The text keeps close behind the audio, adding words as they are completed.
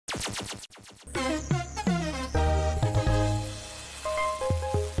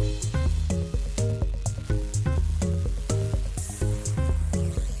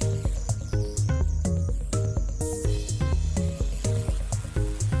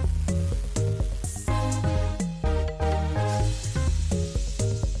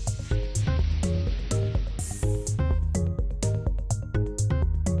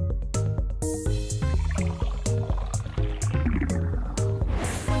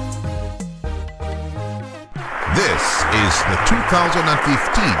This is the 2015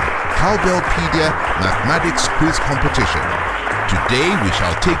 Cowbellpedia Mathematics Quiz Competition. Today we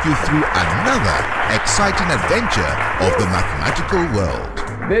shall take you through another exciting adventure of the mathematical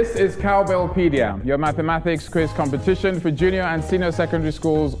world. This is Cowbellpedia, your mathematics quiz competition for junior and senior secondary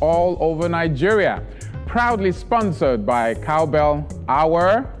schools all over Nigeria. Proudly sponsored by Cowbell,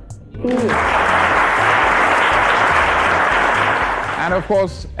 our... And of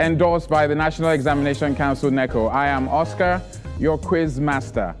course, endorsed by the National Examination Council, NECO. I am Oscar, your quiz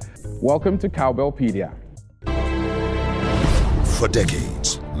master. Welcome to Cowbellpedia. For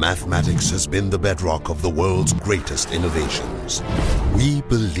decades, mathematics has been the bedrock of the world's greatest innovations. We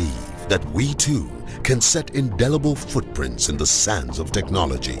believe that we too can set indelible footprints in the sands of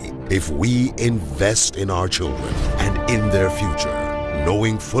technology if we invest in our children and in their future,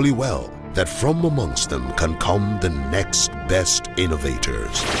 knowing fully well that from amongst them can come the next best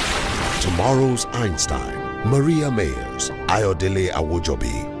innovators. Tomorrow's Einstein, Maria Mayers, Ayodele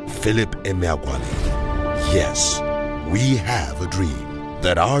Awojobi, Philip Emeagwali. Yes, we have a dream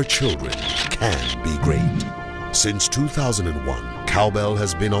that our children can be great. Since 2001, Cowbell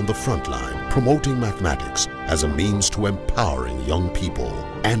has been on the front line promoting mathematics as a means to empowering young people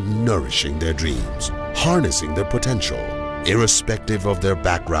and nourishing their dreams, harnessing their potential, irrespective of their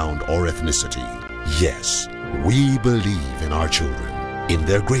background or ethnicity. Yes, we believe in our children, in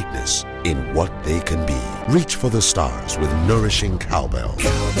their greatness, in what they can be. Reach for the stars with nourishing Cowbell.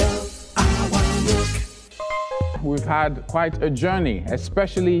 Cowbell, our milk. We've had quite a journey,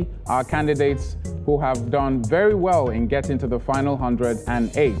 especially our candidates who have done very well in getting to the final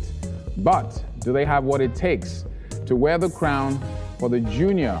 108. But do they have what it takes to wear the crown for the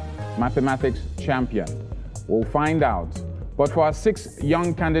junior mathematics champion? We'll find out. But for our 6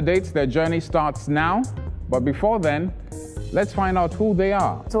 young candidates, their journey starts now. But before then, let's find out who they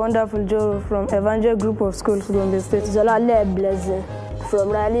are. It's a wonderful Joe from Evangel Group of Schools, Gombe State. Zolale Blessing from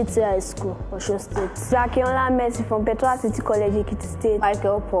Reality High School, Osho State. Zakiola Messi from Petra City College, Ekiti State.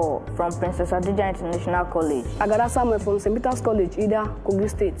 Michael Paul from Princess Adija International College. Agada Samuel from St. Peter's College, Ida, Kogi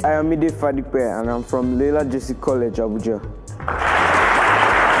State. I am Ide Fadipe and I'm from Leila JC College, Abuja.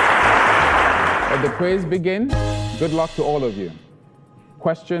 Let the quiz begin. Good luck to all of you.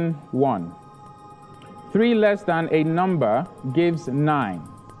 Question 1. 3 less than a number gives 9.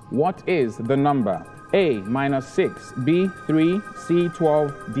 What is the number? A, minus 6, B, 3, C,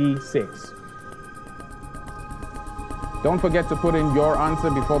 12, D, 6. Don't forget to put in your answer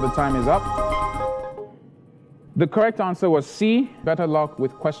before the time is up. The correct answer was C. Better luck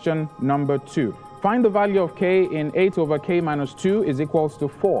with question number 2. Find the value of k in 8 over k minus 2 is equals to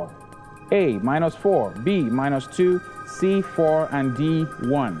 4. A, minus 4, B, minus 2, C, 4, and D,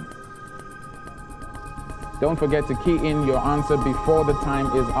 1. Don't forget to key in your answer before the time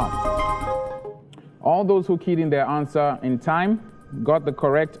is up. All those who keyed in their answer in time got the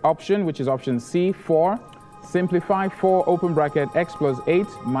correct option, which is option C, 4. Simplify 4, open bracket, x plus 8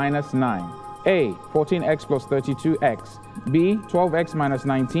 minus 9. A, 14x plus 32x. B, 12x minus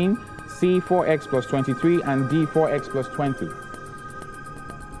 19. C, 4x plus 23. And D, 4x plus 20.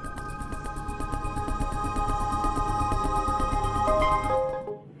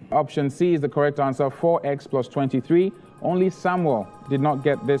 Option C is the correct answer, 4x plus 23. Only Samuel did not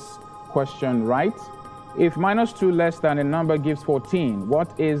get this question right. If minus 2 less than a number gives 14,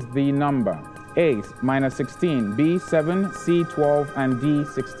 what is the number? A, minus 16, B, 7, C, 12, and D,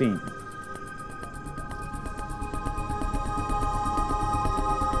 16.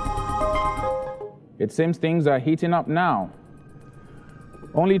 It seems things are heating up now.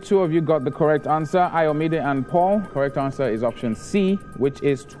 Only 2 of you got the correct answer, Ayomide and Paul. Correct answer is option C, which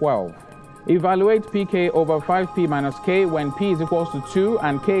is 12. Evaluate pk over 5p minus k when p is equals to 2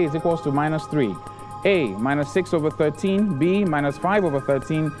 and k is equals to minus 3. A, minus 6 over 13, B, minus 5 over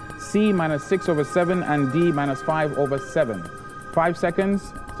 13, C, minus 6 over 7, and D, minus 5 over 7. 5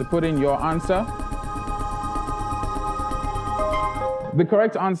 seconds to put in your answer. The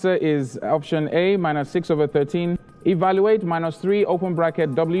correct answer is option A, minus 6 over 13. Evaluate minus 3, open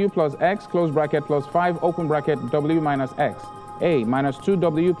bracket, w plus x, close bracket, plus 5, open bracket, w minus x. A, minus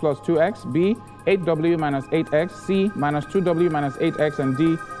 2w plus 2x. B, 8w minus 8x. C, minus 2w minus 8x. And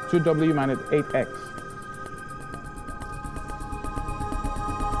D, 2w minus 8x.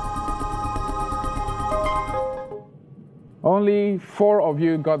 Only 4 of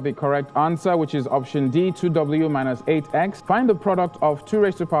you got the correct answer, which is option D, 2w minus 8x. Find the product of 2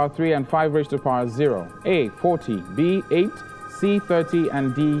 raised to power 3 and 5 raised to power 0. A, 40, B, 8, C, 30,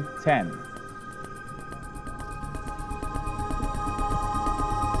 and D, 10.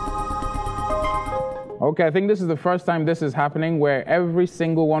 Okay, I think this is the first time this is happening where every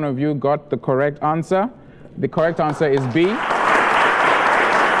single one of you got the correct answer. The correct answer is B.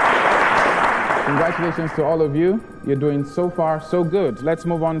 Congratulations to all of you. You're doing so far so good. Let's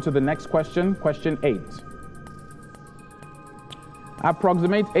move on to the next question, question 8.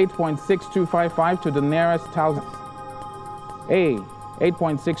 Approximate 8.6255 to the nearest thousand. A,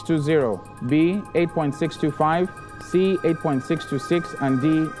 8.620, B, 8.625, C, 8.626, and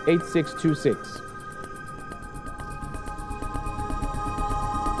D, 8626.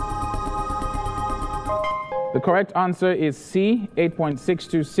 The correct answer is C,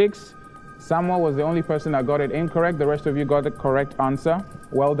 8.626. Samuel was the only person that got it incorrect. The rest of you got the correct answer.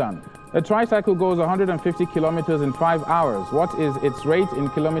 Well done. A tricycle goes 150 kilometers in 5 hours. What is its rate in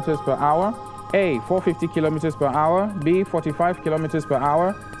kilometers per hour? A, 450 kilometers per hour, B, 45 kilometers per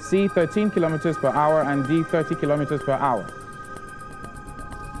hour, C, 13 kilometers per hour, and D, 30 kilometers per hour.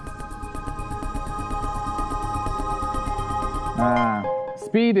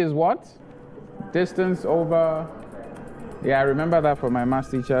 Speed is what? Distance over... Yeah, I remember that from my maths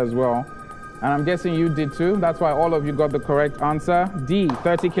teacher as well. And I'm guessing you did too. That's why all of you got the correct answer. D,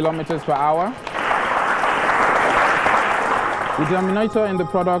 30 kilometers per hour. The denominator in the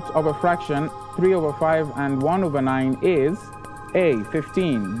product of a fraction 3 over 5 and 1 over 9 is A,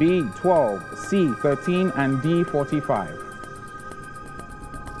 15, B, 12, C, 13, and D, 45.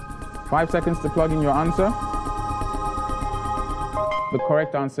 5 seconds to plug in your answer. The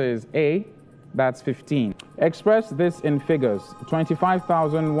correct answer is A, that's 15. Express this in figures.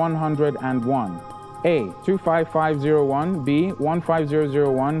 25,101. A, 25501, B,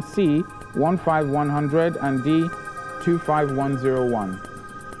 15001, C, 15100, and D, 25101.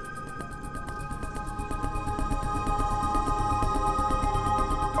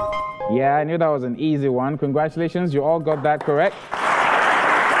 Yeah, I knew that was an easy one. Congratulations, you all got that correct.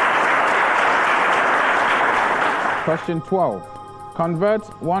 Question 12. Convert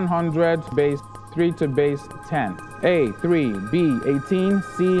 100 base 3 to base 10. A, 3, B, 18,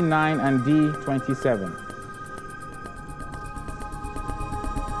 C, 9, and D, 27.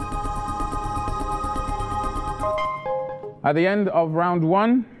 At the end of round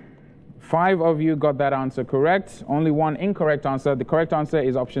 1, 5 of you got that answer correct. Only 1 incorrect answer. The correct answer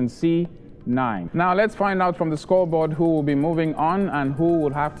is option C, 9. Now let's find out from the scoreboard who will be moving on and who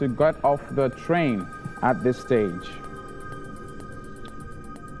will have to get off the train at this stage.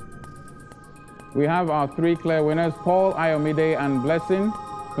 We have our 3 clear winners, Paul, Ayomide, and Blessing.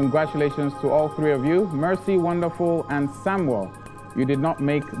 Congratulations to all 3 of you. Mercy, Wonderful, and Samuel. You did not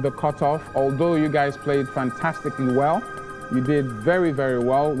make the cutoff, although you guys played fantastically well. You did very, very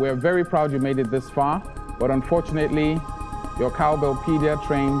well. We're very proud you made it this far, but unfortunately, your Cowbellpedia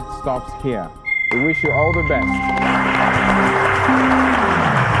train stops here. We wish you all the best.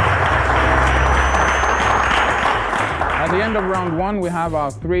 At the end of round 1, we have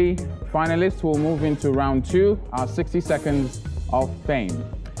our 3 finalists who will move into round 2, our 60 seconds of fame.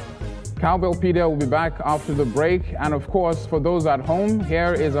 Cowbellpedia will be back after the break. And of course, for those at home,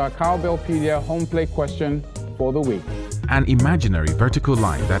 here is our Cowbellpedia home plate question for the week. An imaginary vertical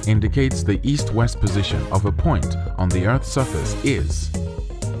line that indicates the east-west position of a point on the Earth's surface is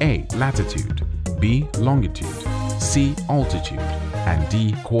A, latitude, B, longitude, C, altitude, and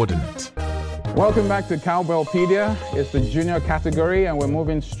D, coordinate. Welcome back to Cowbellpedia. It's the junior category, and we're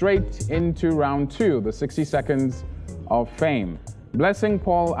moving straight into round 2, the 60 seconds of fame. Blessing,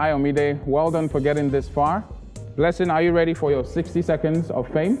 Paul, Ayomide, well done for getting this far. Blessing, are you ready for your 60 seconds of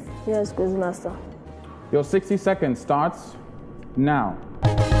fame? Yes, Quizmaster. Your 60 seconds starts now.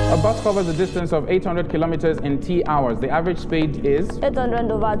 A bus covers a distance of 800 kilometers in T hours. The average speed is? 800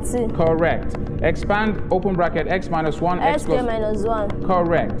 over T. Correct. Expand, open bracket, x minus 1, x Square minus 1.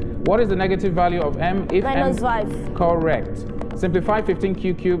 Correct. What is the negative value of m if Minus m? 5. Correct. Simplify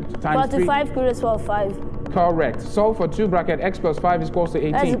 15q cubed times 45 q raised to 5. Correct. Solve for 2 bracket x plus 5 is equals to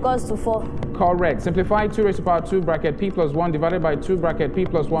 18. X equals to 4. Correct. Simplify 2 raised to power 2 bracket p plus 1 divided by 2 bracket p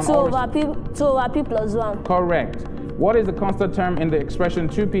plus 1. 2 over p plus 1. Correct. What is the constant term in the expression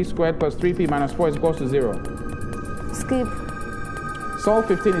 2p squared plus 3p minus 4 is equals to 0? Skip. Solve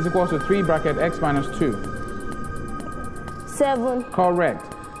 15 is equals to 3 bracket x minus 2. 7. Correct.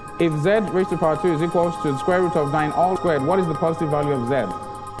 If z raised to power 2 is equals to the square root of 9 all squared, what is the positive value of z?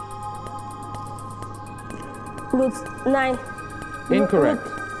 Root 9. Incorrect.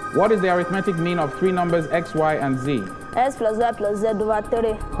 What is the arithmetic mean of 3 numbers x, y, and z? X plus y plus z over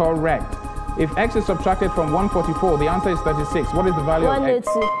 3. Correct. If x is subtracted from 144, the answer is 36. What is the value of x?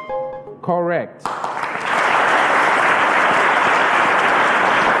 180. Correct.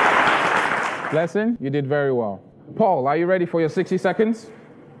 Blessing, you did very well. Paul, are you ready for your 60 seconds?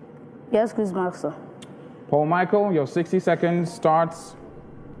 Yes, Quizmaster. Paul Michael, your 60 seconds starts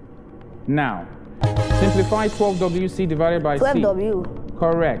now. Simplify 12WC divided by 12W. C.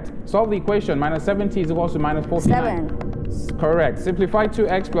 Correct. Solve the equation. Minus 70 is equals to minus 49. 7. Correct. Simplify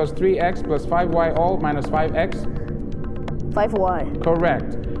 2x plus 3x plus 5y all minus 5x. 5Y.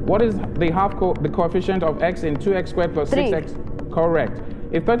 Correct. What is the coefficient of x in 2x squared plus 3. 6x? Correct.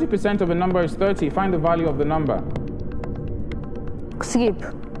 If 30% of a number is 30, find the value of the number. Skip.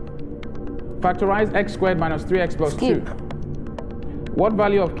 Factorize x squared minus 3x plus Skip. 2. What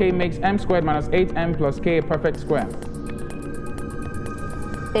value of k makes m squared minus 8m plus k a perfect square?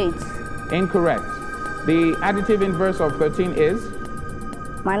 8. Incorrect. The additive inverse of 13 is?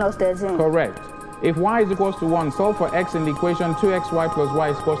 Minus 13. Correct. If y is equals to 1, solve for x in the equation 2xy plus y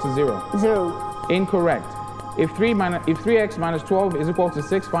is equals to 0. 0. Incorrect. If 3x minus 12 is equal to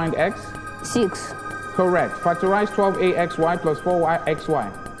 6, find x. 6. Correct. Factorize 12axy plus 4xy.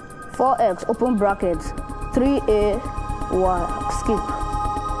 4x, open brackets. 3ay, skip.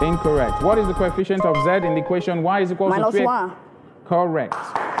 Incorrect. What is the coefficient of z in the equation y is equals Minus to 3x? 1. Correct.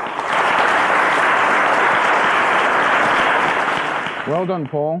 Well done,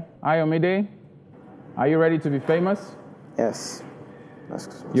 Paul. Ayomide, are you ready to be famous? Yes.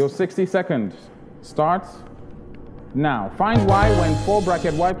 Your 60 seconds starts now. Find y when 4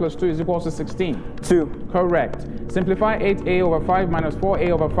 bracket y plus 2 is equals to 16. 2. Correct. Simplify 8a over 5 minus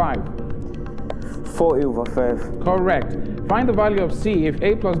 4a over 5. 4a over 5. Correct. Find the value of c if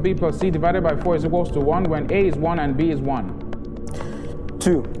a plus b plus c divided by 4 is equals to 1 when a is 1 and b is 1.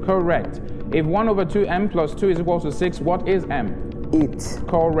 2. Correct. If 1 over 2m plus 2 is equals to 6, what is m? 8.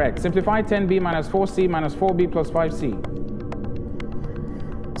 Correct. Simplify 10b minus 4c minus 4b plus 5c.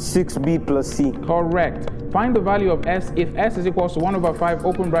 6b plus c. Correct. Find the value of s if s is equals to 1 over 5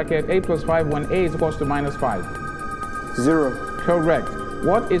 open bracket a plus 5 when a is equals to minus 5. 0. Correct.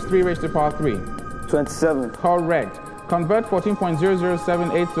 What is 3 raised to the power 3? 27. Correct. Convert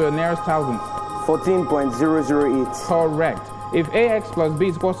 14.0078 to the nearest thousandth. 14.008. Correct. If ax plus b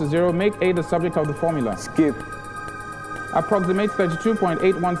is equals to 0, make a the subject of the formula. Skip. Approximate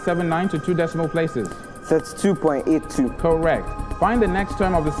 32.8179 to 2 decimal places. 32.82. Correct. Find the next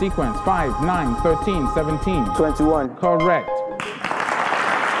term of the sequence. 5, 9, 13, 17. 21. Correct.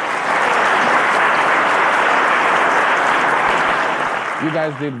 You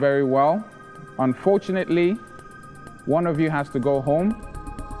guys did very well. Unfortunately, one of you has to go home.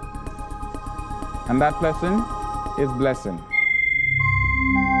 And that lesson is blessing.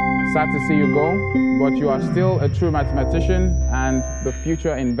 Sad to see you go, but you are still a true mathematician and the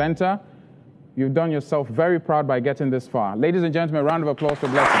future inventor. You've done yourself very proud by getting this far. Ladies and gentlemen, a round of applause for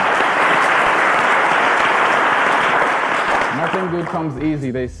Blessing. Nothing good comes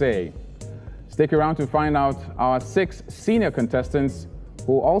easy, they say. Stick around to find out our 6 senior contestants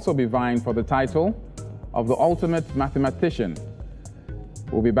who will also be vying for the title of the ultimate mathematician.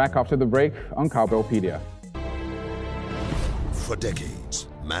 We'll be back after the break on Cowbellpedia. For decades,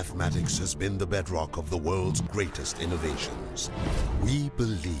 mathematics has been the bedrock of the world's greatest innovations. We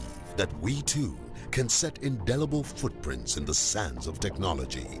believe that we too can set indelible footprints in the sands of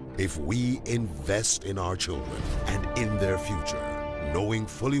technology if we invest in our children and in their future, knowing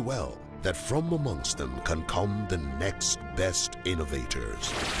fully well that from amongst them can come the next best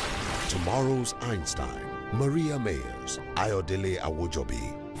innovators. Tomorrow's Einstein, Maria Mayers, Ayodele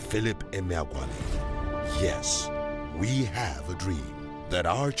Awojobi, Philip Emeagwali. Yes, we have a dream that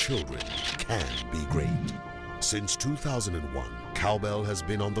our children can be great. Since 2001, Cowbell has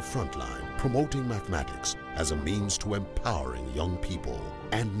been on the front line promoting mathematics as a means to empowering young people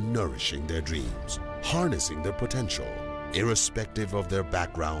and nourishing their dreams, harnessing their potential, irrespective of their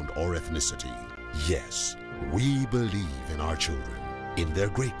background or ethnicity. Yes, we believe in our children, in their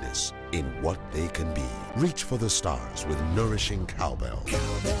greatness, in what they can be. Reach for the stars with nourishing Cowbell.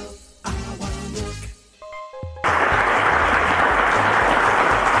 Cowbell, I wanna look.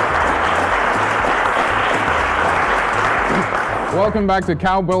 Welcome back to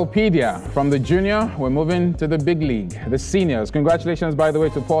Cowbellpedia. From the junior, we're moving to the big league, the seniors. Congratulations, by the way,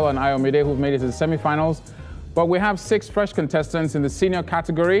 to Paul and Ayomide, who've made it to the semifinals. But we have 6 fresh contestants in the senior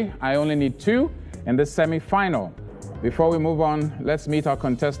category. I only need 2 in the semifinal. Before we move on, let's meet our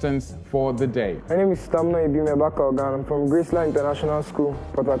contestants for the day. My name is Stamna Ibimebaka Ogan. I'm from Graceland International School,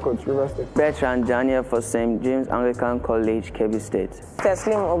 Port Harcourt, River State. Bertrand Jania for St. James Anglican College, Kebbi State.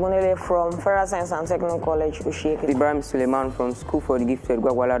 Teslim Ogunele from Federal Science and Technical College, Usheke. Ibrahim Suleiman from School for the Gifted,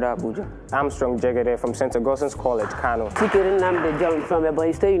 Gwagwalada, Abuja. Armstrong Jegede from St. Augustine's College, Kano. Tikirin Namde John from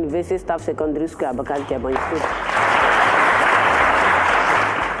Ebonyi State University Staff Secondary School, Abakaliki, Ebonyi State.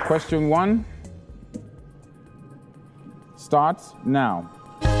 Question 1 starts now.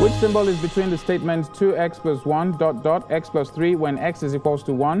 Which symbol is between the statements 2x plus 1 dot dot x plus 3 when x is equals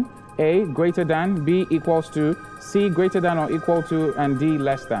to 1? A, greater than, B, equals to, C, greater than or equal to, and D,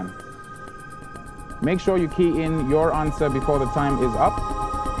 less than. Make sure you key in your answer before the time is up.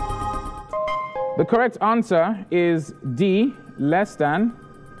 The correct answer is D, less than.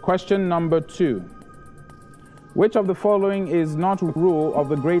 Question number 2. Which of the following is not rule of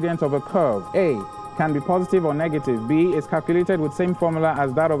the gradient of a curve? A, can be positive or negative. B, is calculated with same formula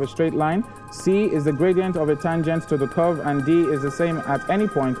as that of a straight line. C, is the gradient of a tangent to the curve. And D, is the same at any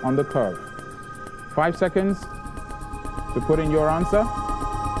point on the curve. 5 seconds to put in your answer.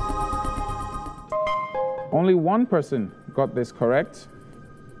 Only one person got this correct.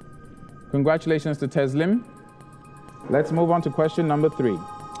 Congratulations to Teslim. Let's move on to question number 3.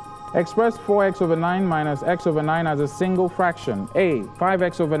 Express 4x over 9 minus x over 9 as a single fraction. A,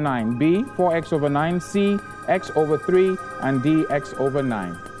 5x over 9. B, 4x over 9. C, x over 3. And D, x over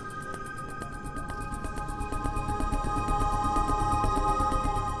 9.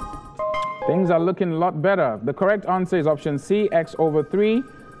 Things are looking a lot better. The correct answer is option C, x over 3.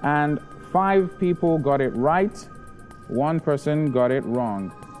 And 5 people got it right. 1 person got it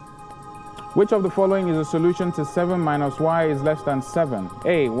wrong. Which of the following is a solution to 7 minus y is less than 7?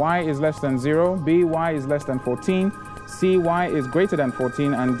 A, y is less than 0. B, y is less than 14. C, y is greater than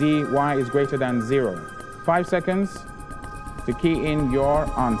 14. And D, y is greater than 0. 5 seconds to key in your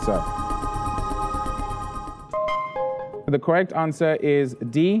answer. The correct answer is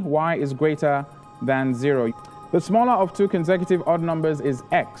D, y is greater than 0. The smaller of two consecutive odd numbers is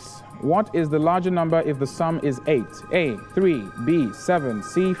x. What is the larger number if the sum is 8? A, 3. B, 7.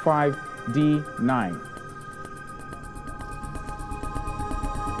 C, 5. D, 9.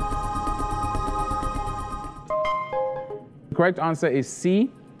 The correct answer is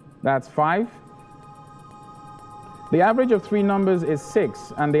C, that's 5. The average of 3 numbers is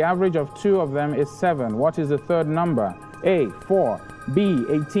 6, and the average of 2 of them is 7. What is the third number? A, 4, B,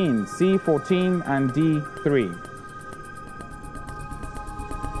 18, C, 14, and D, 3.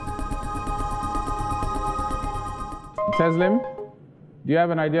 Teslim? Do you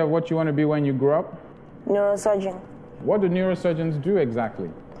have an idea of what you want to be when you grow up? Neurosurgeon. What do neurosurgeons do exactly?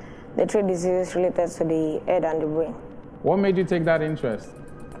 They treat diseases related to the head and the brain. What made you take that interest?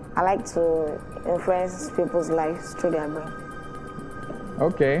 I like to influence people's lives through their brain.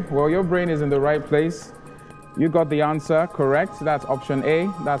 Okay, well, your brain is in the right place. You got the answer correct. That's option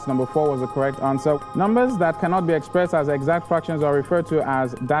A. That's number 4 was the correct answer. Numbers that cannot be expressed as exact fractions are referred to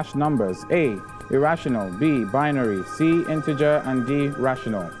as dash numbers. A, irrational. B, binary. C, integer. And D,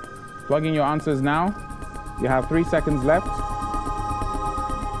 rational. Plug in your answers now. You have 3 seconds left.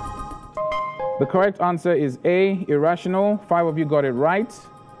 The correct answer is A, irrational. 5 of you got it right.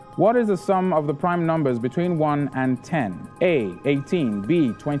 What is the sum of the prime numbers between 1 and 10? A, 18.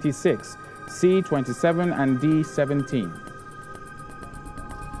 B, 26. C, 27. And D, 17.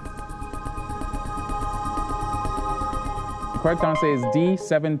 The correct answer is D,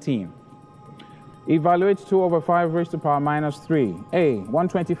 17. Evaluate 2 over 5 raised to power minus 3. A,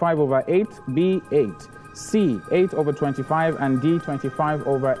 125 over 8. B, 8. C, 8 over 25. And D, 25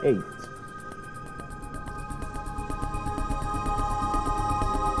 over 8.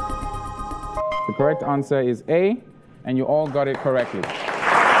 The correct answer is A, and you all got it correctly.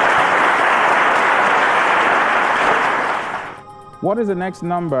 What is the next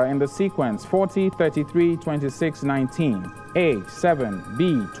number in the sequence 40, 33, 26, 19? A, 7,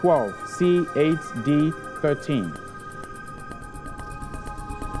 B, 12, C, 8, D, 13.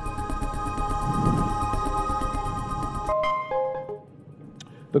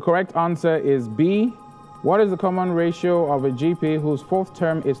 The correct answer is B. What is the common ratio of a GP whose fourth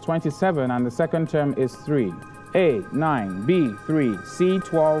term is 27 and the second term is 3? A, 9, B, 3, C,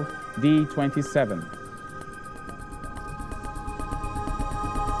 12, D, 27.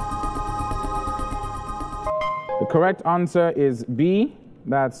 The correct answer is B,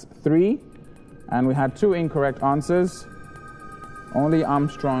 that's 3. And we had 2 incorrect answers, only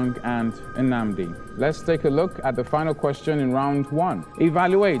Armstrong and Nnamdi. Let's take a look at the final question in round 1.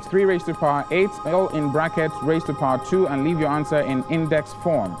 Evaluate 3 raised to power 8, all in brackets, raised to power 2, and leave your answer in index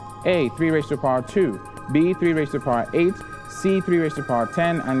form. A, 3 raised to power 2, B, 3 raised to power 8, C, 3 raised to power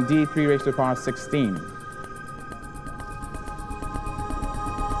 10, and D, 3 raised to power 16.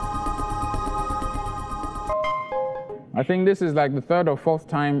 I think this is like the 3rd or 4th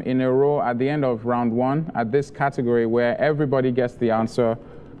time in a row at the end of round 1 at this category where everybody gets the answer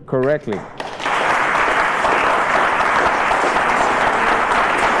correctly.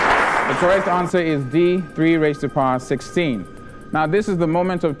 The correct answer is D, 3 raised to power 16. Now this is the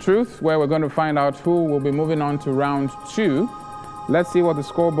moment of truth where we're going to find out who will be moving on to round 2. Let's see what the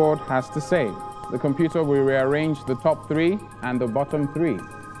scoreboard has to say. The computer will rearrange the top 3 and the bottom 3.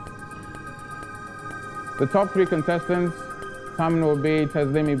 The top 3 contestants, Tamnu Obey,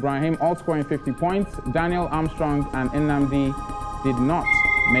 Teslim Ibrahim, all scoring 50 points. Daniel Armstrong and Nnamdi did not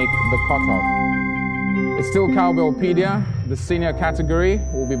make the cutoff. It's still Cowbellpedia, the senior category.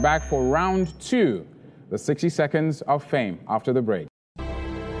 We'll be back for round 2, the 60 seconds of fame after the break.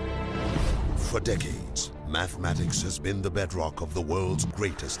 For decades, mathematics has been the bedrock of the world's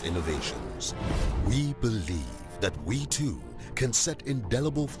greatest innovations. We believe that we too can set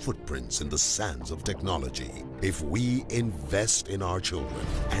indelible footprints in the sands of technology if we invest in our children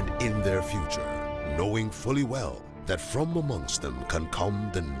and in their future, knowing fully well that from amongst them can come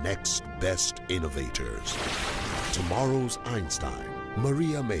the next best innovators. Tomorrow's Einstein,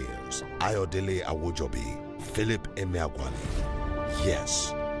 Maria Mayers, Ayodele Awojobi, Philip Emeagwali.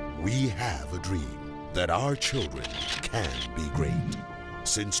 Yes, we have a dream that our children can be great.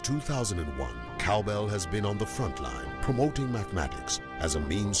 Since 2001, Cowbell has been on the front line promoting mathematics as a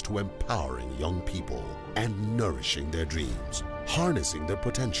means to empowering young people and nourishing their dreams, harnessing their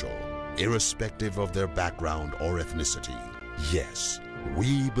potential, irrespective of their background or ethnicity. Yes,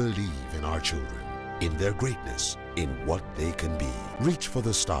 we believe in our children, in their greatness, in what they can be. Reach for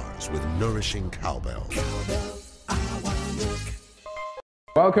the stars with nourishing Cowbell.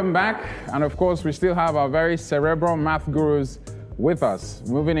 Welcome back, and of course we still have our very cerebral math gurus with us.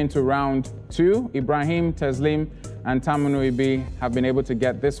 Moving into round 2, Ibrahim, Teslim, and Tamnu Ibi have been able to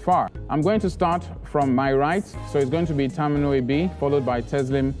get this far. I'm going to start from my right, so it's going to be Tamnu Ibi, followed by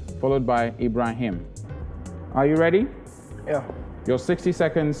Teslim, followed by Ibrahim. Are you ready? Yeah. Your 60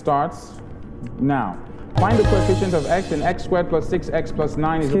 seconds starts now. Find the coefficient of x in x squared plus 6x plus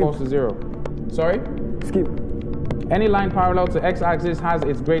 9 is equal to 0. Sorry? Skip. Any line parallel to x-axis has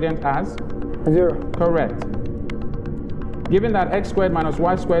its gradient as? 0. Correct. Given that x squared minus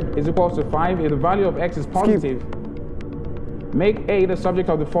y squared is equal to 5, if the value of x is positive, make a the subject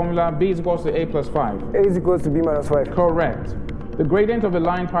of the formula, b is equal to a plus 5. A is equal to b minus 5. Correct. The gradient of a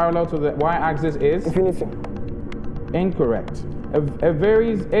line parallel to the y-axis is? Infinity. Incorrect. A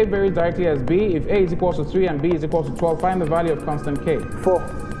varies directly as b. If a is equal to 3 and b is equal to 12, find the value of constant k. 4.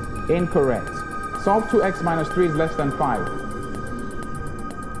 Incorrect. Solve 2x minus 3 is less than 5.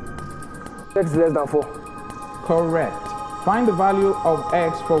 X is less than 4. Correct. Find the value of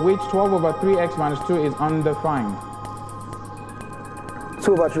x for which 12 over 3x minus 2 is undefined.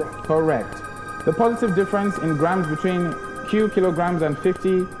 2 over 3. Correct. The positive difference in grams between q kilograms and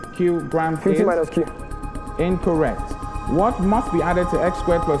 50 q grams 50 is? minus q. Incorrect. What must be added to x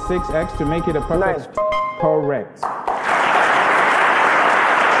squared plus 6x to make it a perfect? 9. Correct.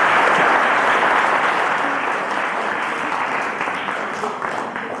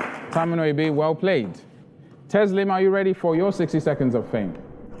 Tamnu Ibi, well played. Teslim, are you ready for your 60 seconds of fame?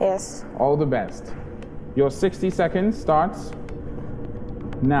 Yes. All the best. Your 60 seconds starts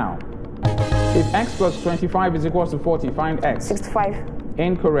now. If x plus 25 is equal to 40, find x. 65.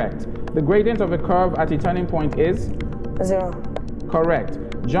 Incorrect. The gradient of a curve at a turning point is? 0. Correct.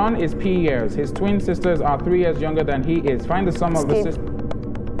 John is P years. His twin sisters are 3 years younger than he is. Find the sum of the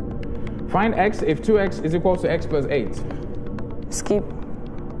sisters. Find x if 2x is equal to x plus 8. Skip.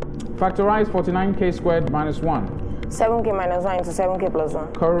 Factorize 49k squared minus 1. 7k minus 1 into 7k plus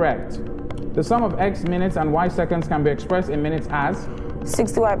 1. Correct. The sum of x minutes and y seconds can be expressed in minutes as?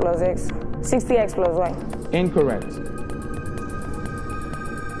 60y plus x. 60x plus y. Incorrect.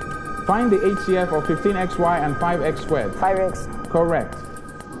 Find the HCF of 15xy and 5x squared. 5x. Correct.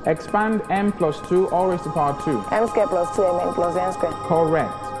 Expand m plus 2 all raised to power 2. M squared plus 2mn plus n squared.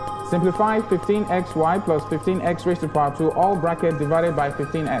 Correct. Simplify 15xy plus 15x raised to power 2 all bracket divided by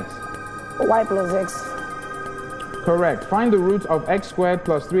 15x. Y plus x. Correct. Find the root of x squared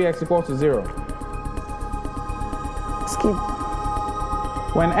plus 3x equals to 0. Skip.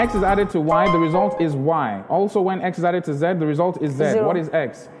 When x is added to y, the result is y. Also, when x is added to z, the result is z. 0. What is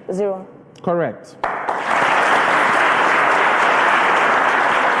x? 0. Correct.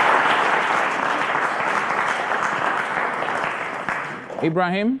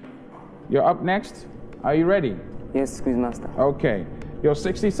 Ibrahim, you're up next. Are you ready? Yes, Quizmaster. Okay. Your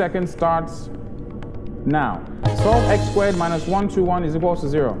 60 seconds starts now. Solve x squared minus 121 is equal to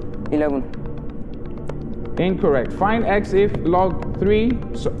 0. 11. Incorrect. Find x if log 3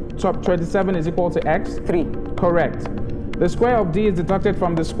 sub 27 is equal to x. 3. Correct. The square of d is deducted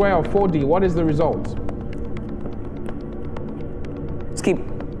from the square of 4d. What is the result? Skip.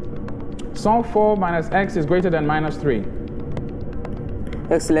 Solve 4 minus x is greater than minus 3.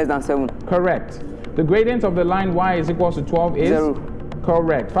 X less than 7. Correct. The gradient of the line y is equal to 12 is? 0.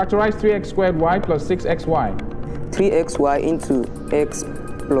 Correct. Factorize 3x squared y plus 6xy. 3xy into x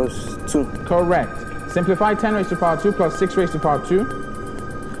plus 2. Correct. Simplify 10 raised to the power 2 plus 6 raised to the power 2.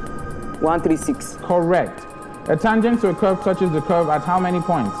 136. Correct. A tangent to a curve touches the curve at how many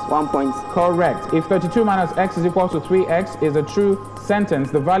points? 1 point. Correct. If 32 minus x is equal to 3x is a true sentence,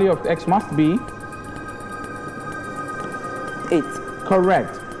 the value of x must be? 8.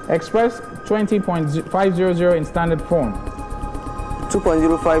 Correct. Express 20.500 in standard form.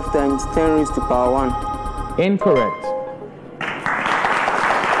 2.05 times 10 raised to the power 1. Incorrect.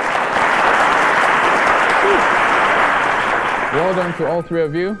 Well done to all three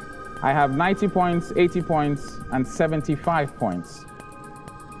of you. I have 90 points, 80 points, and 75 points.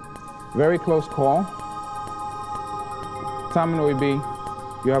 Very close call. Terminal Ibi,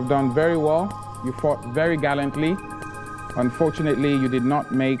 you have done very well. You fought very gallantly. Unfortunately, you did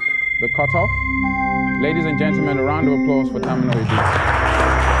not make the cutoff. Ladies and gentlemen, a round of applause for Terminal Ibi.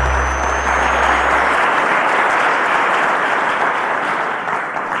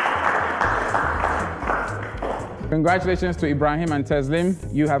 Congratulations to Ibrahim and Teslim.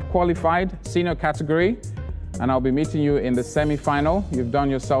 You have qualified senior category, and I'll be meeting you in the semi-final. You've done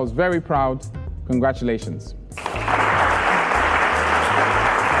yourselves very proud. Congratulations.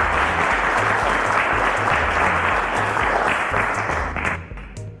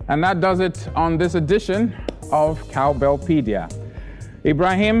 And that does it on this edition of Cowbellpedia.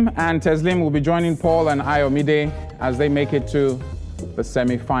 Ibrahim and Teslim will be joining Paul and Ayomide as they make it to the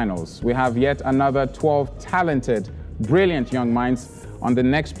semi-finals. We have yet another 12 talented, brilliant young minds on the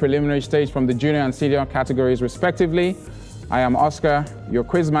next preliminary stage from the junior and senior categories respectively. I am Oscar, your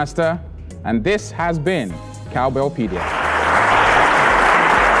quizmaster, and this has been Cowbellpedia.